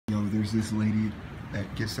There's this lady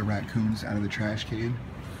that gets the raccoons out of the trash can,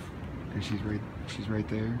 and she's right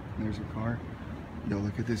there. There's her car. Yo,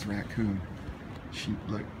 look at this raccoon.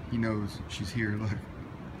 Look, he knows she's here. Look,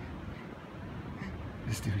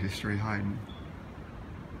 this dude is straight hiding.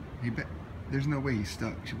 There's no way he's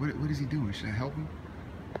stuck. What is he doing? Should I help him?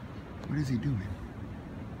 What is he doing?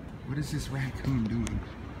 What is this raccoon doing?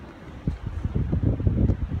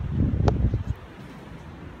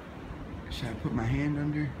 Should I put my hand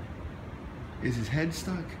under? Is his head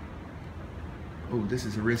stuck? Oh, this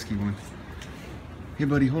is a risky one. Hey,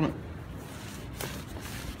 buddy, hold on.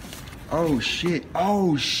 Oh, shit.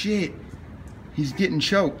 Oh, shit. He's getting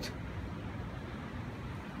choked.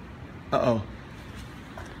 Uh-oh.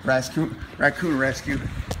 Raccoon rescue.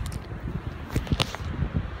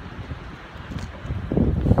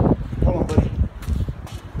 Hold on, buddy.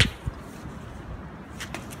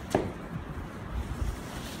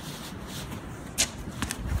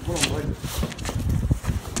 Hold on, buddy.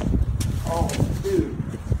 Oh, dude.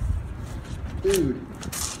 Dude.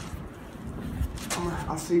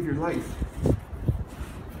 I'll save your life.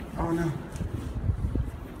 Oh, no.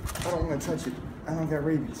 I don't want to touch it. I don't got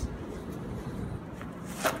rabies.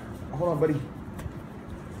 Hold on, buddy.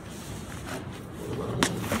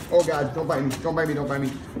 Oh, God, don't bite me. Don't bite me. Don't bite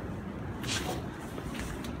me.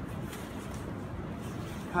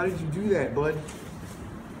 How did you do that, bud?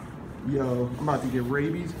 Yo, I'm about to get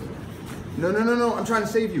rabies. No. I'm trying to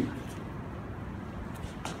save you.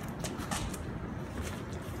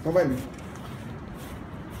 Don't bite me.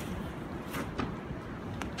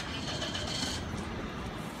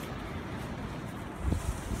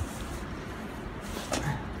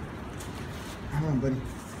 Come on, buddy.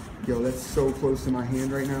 Yo, that's so close to my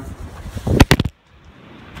hand right now.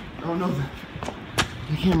 Oh no,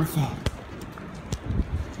 the camera fell.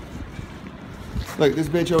 Look, this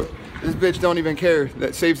bitch don't even care.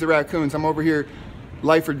 That saves the raccoons. I'm over here,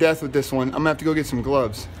 life or death with this one. I'm gonna have to go get some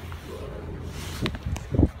gloves.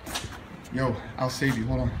 Yo, I'll save you.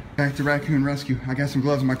 Hold on. Back to raccoon rescue. I got some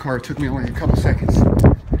gloves in my car. It took me only a couple seconds.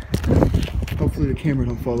 Hopefully the camera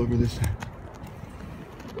don't fall over this time.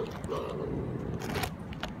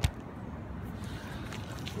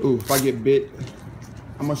 Ooh, if I get bit,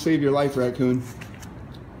 I'm gonna save your life, raccoon.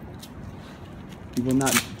 You will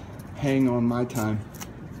not hang on my time.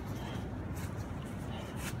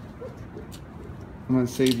 I'm gonna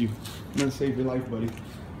save you. I'm gonna save your life, buddy.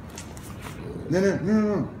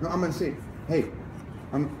 No, I'm gonna save. Hey,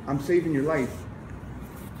 I'm saving your life.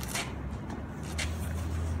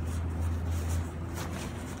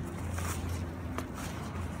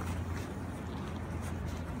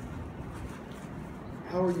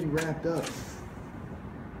 How are you wrapped up?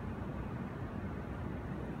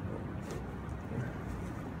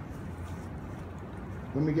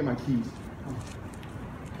 Let me get my keys. Oh.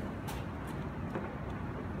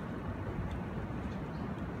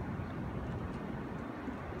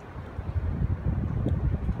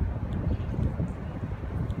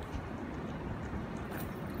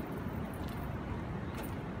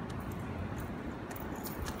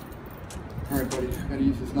 All right, buddy, I gotta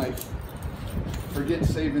use this knife. Forget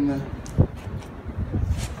saving the...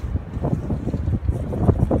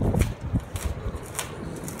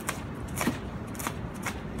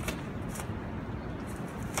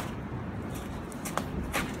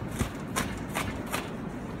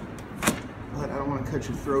 But I don't want to cut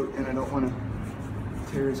your throat, and I don't want to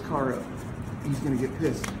tear his car up. He's gonna get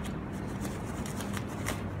pissed.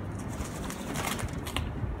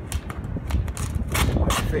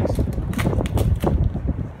 Watch your face.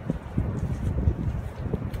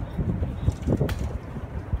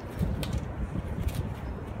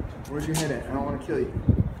 Where's your head at? I don't want to kill you.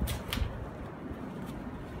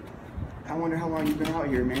 I wonder how long you've been out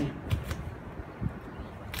here, man.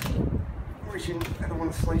 Where's your... I don't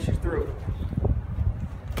want to slice your throat.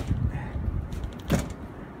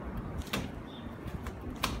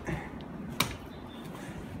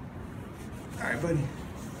 Alright, buddy.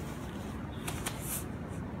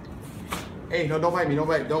 Hey, no, don't bite me.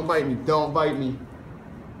 Don't bite me. Don't bite me.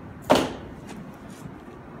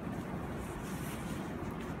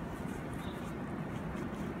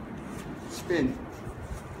 Spin.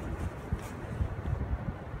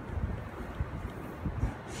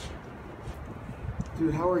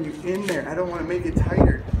 Dude, how are you in there? I don't want to make it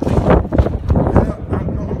tighter.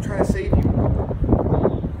 I'm trying to save you.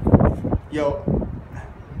 Yo,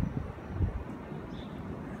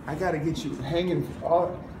 I gotta get you hanging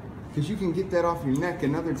off, because you can get that off your neck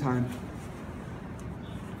another time.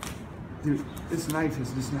 Dude, this knife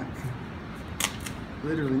is just not,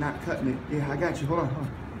 literally not cutting it. Yeah, I got you. Hold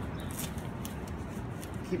on.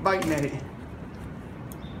 Keep biting at it.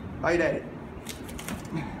 Bite at it.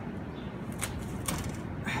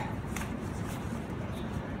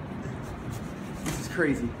 This is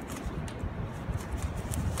crazy.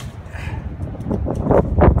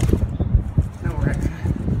 No raccoon.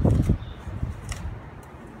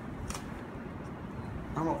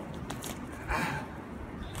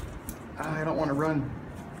 I don't want to run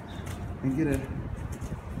and get a.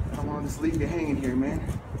 I don't want to just leave you hanging here, man.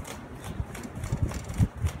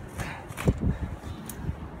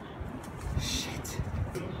 Shit.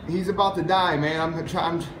 He's about to die, man. I'm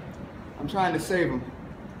trying to save him.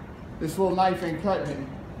 This little knife ain't cutting it.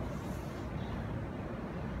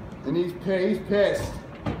 And he's pissed.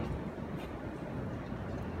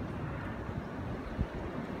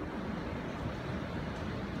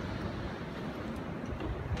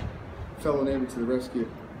 Fellow neighbor to the rescue.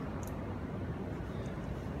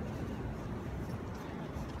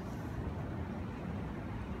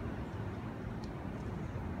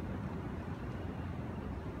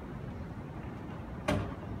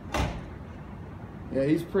 Yeah,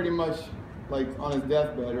 he's pretty much like on his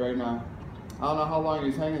deathbed right now. I don't know how long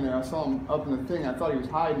he's hanging there. I saw him up in the thing. I thought he was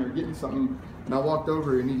hiding or getting something, and I walked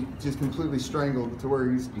over and he just completely strangled to where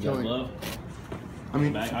he's killing. You got glove? I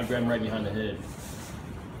mean, I grabbed him right behind the head.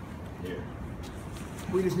 Here.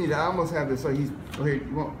 We just need to. I almost have this. So he's. Oh, here,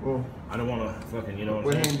 you want? Well, I don't want to fucking. You know what?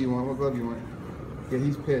 What hand do you want? What glove do you want? Yeah,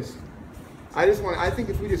 he's pissed. I just want. I think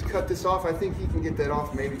if we just cut this off, I think he can get that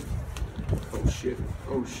off. Maybe. Oh shit.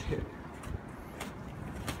 Oh shit.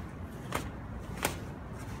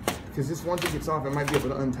 Because this once it gets off, it might be able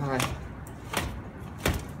to untie.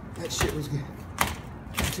 That shit was good.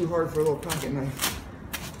 Too hard for a little pocket knife.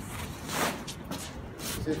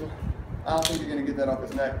 I don't think you're gonna get that off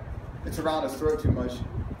his neck. It's around his throat too much.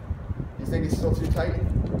 You think it's still too tight?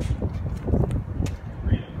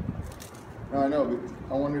 No, I know, but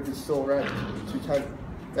I wonder if it's still right. Too tight.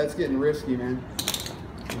 That's getting risky, man.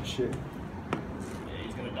 Oh shit. Yeah,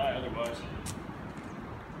 he's gonna die otherwise.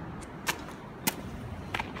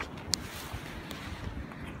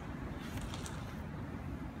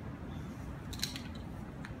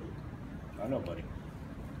 I know, buddy.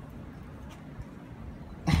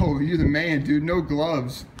 Oh, you're the man, dude. No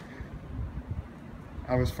gloves.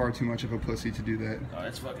 I was far too much of a pussy to do that. Oh,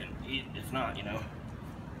 that's fucking. If not, you know,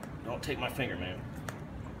 don't take my finger, man.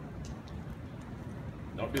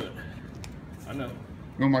 Don't do it. I know.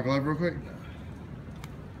 You want my glove real quick?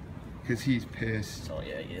 Because he's pissed. Oh,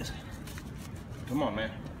 yeah, he is. Come on,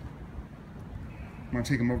 man. I'm going to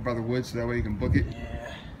take him over by the woods so that way you can book it.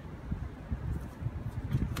 Yeah.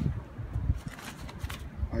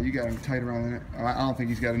 Oh, you got him tight around the neck. Oh, I don't think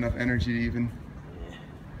he's got enough energy to even. Yeah.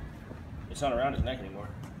 It's not around his neck anymore.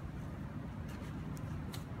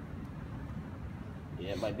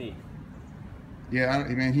 Yeah, it might be. Yeah,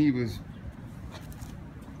 man, he was.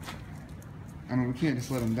 I mean, we can't just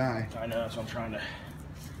let him die. I know, that's what I'm trying to.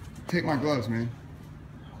 Take my gloves, man.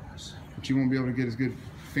 But you won't be able to get his good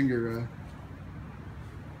finger.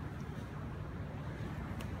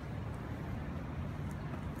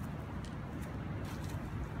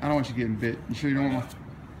 I don't want you getting bit. You sure you don't want to?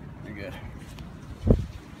 You're good.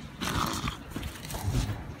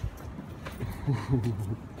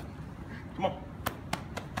 Come on.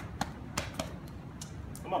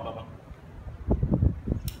 Come on, Bubba.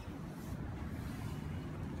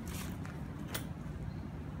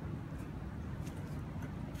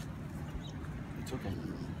 It's okay.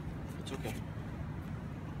 It's okay.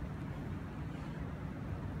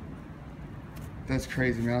 That's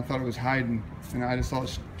crazy, man. I thought it was hiding, and I just saw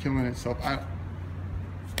it killing itself.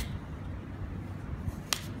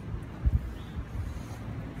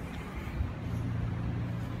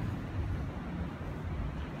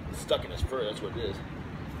 It's stuck in his fur, that's what it is.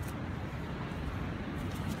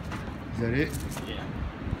 Is that it? Yeah.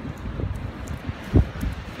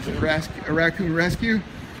 Is it a raccoon rescue?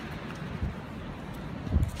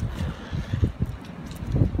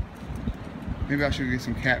 Maybe I should get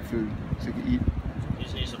some cat food so he can eat. He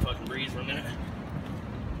just needs to fucking breathe for a minute.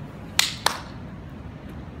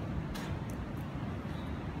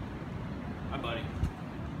 Hi, buddy.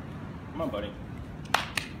 Come on, buddy.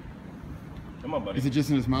 Come on, buddy. Is it just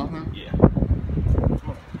in his mouth now? Yeah. Come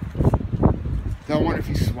on. I wonder if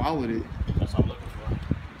he swallowed it. That's what I'm looking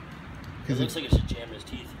for. It looks like it's just jamming his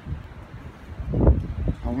teeth.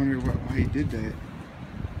 I wonder why he did that.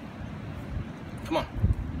 Come on.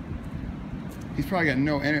 He's probably got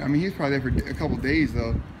no energy. I mean, he's probably there for a couple days,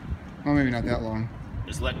 though. Well, maybe not that long.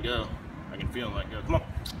 Just let go. I can feel him let go. Come on.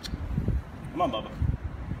 Come on, Bubba.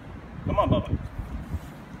 Come on, Bubba.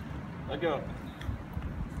 Let go.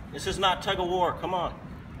 This is not tug of war. Come on.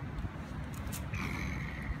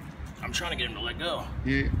 I'm trying to get him to let go.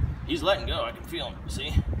 Yeah. He's letting go. I can feel him.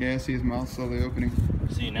 See? Yeah, I see his mouth slowly opening.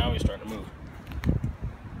 See, now he's starting to move.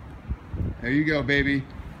 There you go, baby.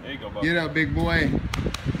 There you go, bub. Get up, big boy.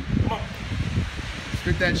 Come on.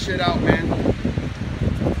 Spit that shit out, man.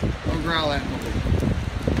 Don't growl at me.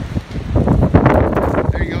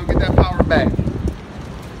 There you go. Get that power back.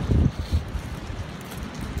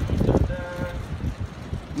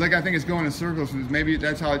 Look, I think it's going in circles. Maybe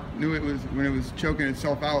that's how I knew it was when it was choking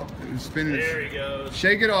itself out. It was spinning. There he goes.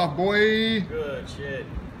 Shake it off, boy. Good shit.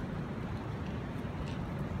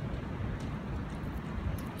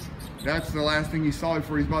 That's the last thing he saw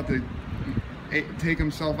before he's about to take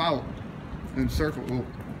himself out. And circle. Oh.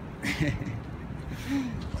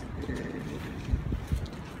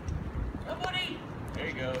 Oh, buddy. There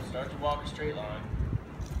you go. Start to walk a straight line.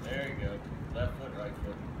 There you go. Left foot, right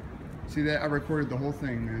foot. See that? I recorded the whole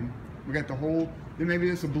thing, man. We got the whole. Then maybe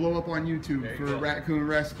this will blow up on YouTube for Raccoon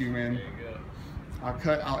Rescue, man. There you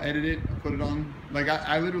go. I'll edit it, I'll put it on. Like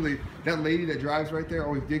I literally, that lady that drives right there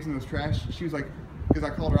always digs in those trash. She was like, because I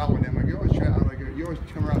called her out one day. I'm like, you always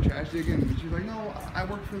come around trash digging. And she's like, no, I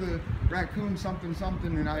work for the raccoon something,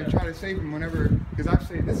 and I try to save them whenever. Because I've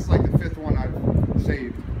saved. This is like the 5th one I've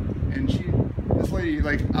saved. And this lady,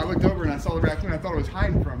 like, I looked over and I saw the raccoon. I thought it was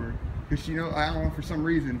hiding from her because I don't know, for some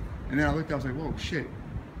reason. And then I looked, I was like, whoa, shit,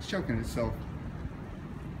 it's choking itself.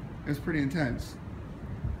 It was pretty intense.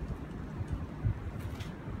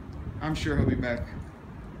 I'm sure he'll be back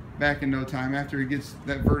in no time after he gets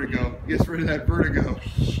that vertigo, gets rid of that vertigo.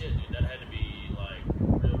 Shit, dude, that had to be like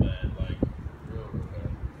real bad, like real bad.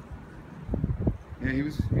 Yeah, he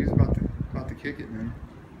was about to kick it, man.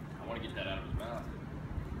 I want to get that out of his mouth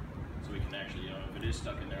so we can actually, if it is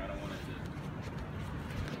stuck in there, I don't want it to.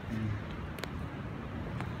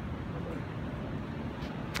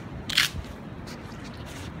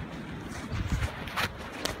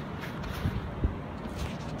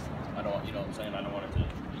 You know what I'm saying? I don't want it to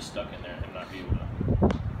be stuck in there and not be able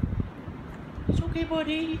to. It's okay,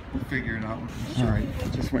 buddy. We'll figure it out. Alright,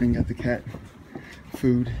 just went and got the cat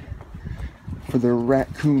food for the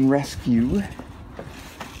Raccoon Rescue.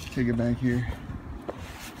 Take it back here.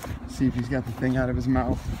 See if he's got the thing out of his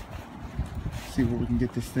mouth. See where we can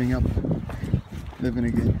get this thing up living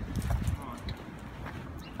again.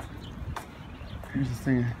 Here's this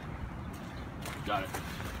thing. Got it.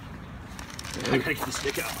 I gotta get the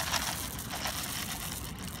stick out.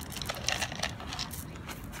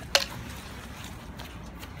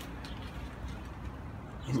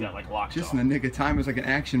 He's got like locked Just off. in the nick of time. It was like an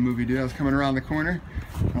action movie, dude. I was coming around the corner.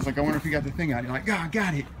 I was like, I wonder if he got the thing out. You're like, oh,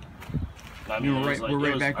 got it. I mean, we're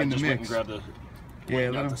right back in the mix. Grab the,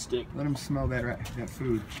 let him smell that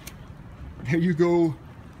food. There you go.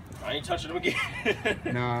 I ain't touching him again.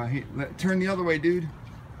 Nah, turn the other way, dude.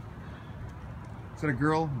 Is that a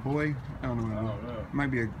girl, boy? I don't know. I don't know. Might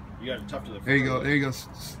be a. You got it tough to the. There you go. There you go.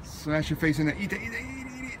 Smash your face in there. Eat it. Eat it. Eat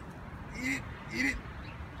it. Eat it. Eat it.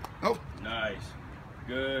 Oh. Nice.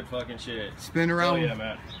 Good fucking shit. Spin around. Oh yeah,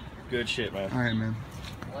 man. Good shit, man. All right, man.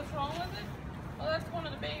 What's wrong with it? Oh, that's one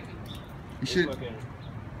of the babies. You should.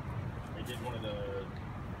 They did one of the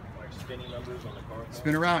like spinning numbers on the car.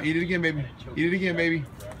 Spin around. Eat it again, baby. Eat it again, baby.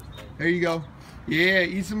 There you go. Yeah,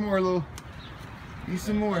 eat some more, little. Eat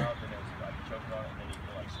some more.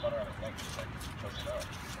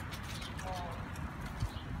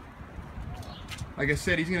 Like I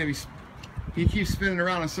said, he's gonna be. He keeps spinning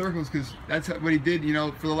around in circles because that's what he did,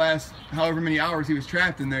 for the last however many hours he was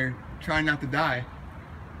trapped in there, trying not to die.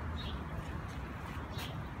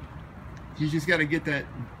 He's just got to get that.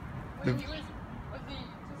 I didn't see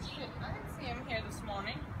him here this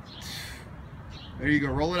morning. There you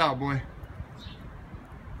go. Roll it out, boy.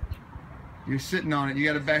 You're sitting on it. You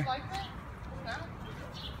got to back. Like that? No?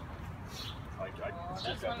 Oh,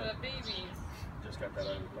 that's one of the babies. Just got that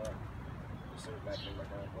out of his mouth.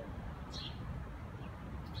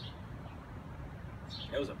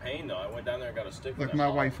 It was a pain though. I went down there and got a stick. Look, my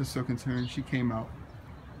wife is so concerned. She came out.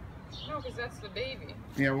 No, because that's the baby.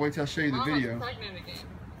 Yeah, wait till I show you the video. Mama's pregnant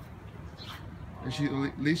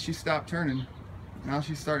again. At least she stopped turning. Now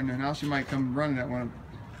she's starting to. Now she might come running at one.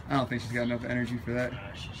 I don't think she's got enough energy for that.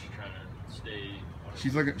 She's trying to stay.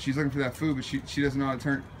 She's looking for that food, but she doesn't know how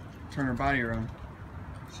to turn her body around.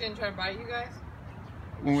 She didn't try to bite you guys?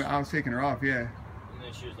 When I was taking her off, yeah. And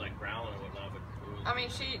then she was like growling and whatnot. But I mean,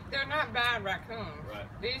 they're not bad raccoons. Right.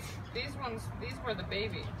 These were the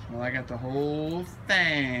babies. Well, I got the whole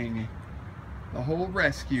thing. The whole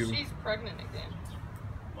rescue. She's pregnant again.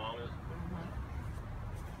 Mom is.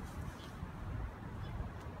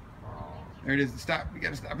 There it is. Stop. You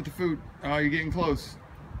gotta stop at the food. Oh, you're getting close.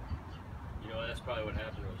 That's probably what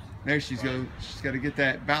happened. There she's go. She's got to get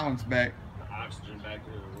that balance back. I oxygen back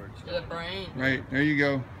to where it's To the going. brain. Right, there you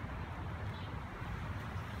go.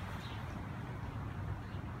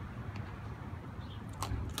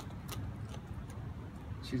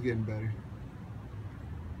 She's getting better.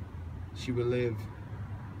 She will live.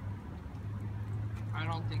 I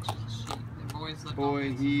don't think she's a sheep. The boys look Boy,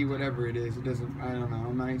 all he, whatever it is, it doesn't, I don't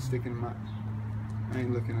know. I ain't sticking my, I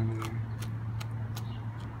ain't looking under there.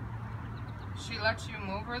 She lets you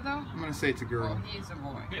move her though? I'm gonna say it's a girl. Oh, he's a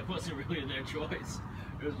boy. It wasn't really their choice.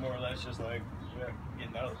 It was more or less just like, yeah,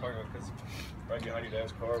 getting out of the car because right behind your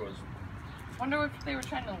dad's car was. Wonder if they were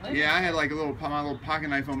trying to live. Yeah, I had like a little, my little pocket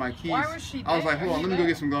knife on my keys. Why was she I was like, there? hold on, She let me go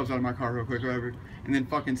there? get some gloves out of my car real quick, whatever. And then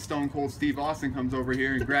fucking Stone Cold Steve Austin comes over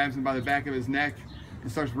here and grabs him by the back of his neck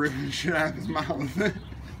and starts ripping the shit out of his mouth.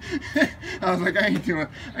 I was like, I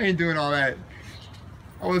ain't doing all that.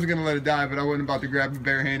 I wasn't gonna let it die, but I wasn't about to grab him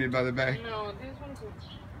barehanded by the back. No, these ones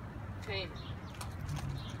are tame.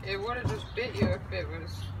 It would have just bit you if it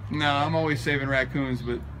was. No, I'm always saving raccoons,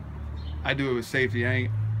 but I do it with safety. I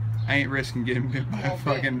ain't risking getting bit by a Well,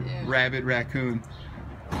 fucking yeah. rabid raccoon.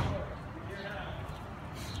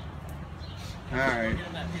 All right. Get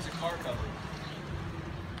him that piece of car cover.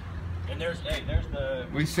 And there's the.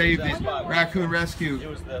 We saved it. that spot. Raccoon rescue. It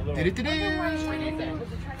was the little. Did it today? Was it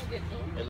trying to get in?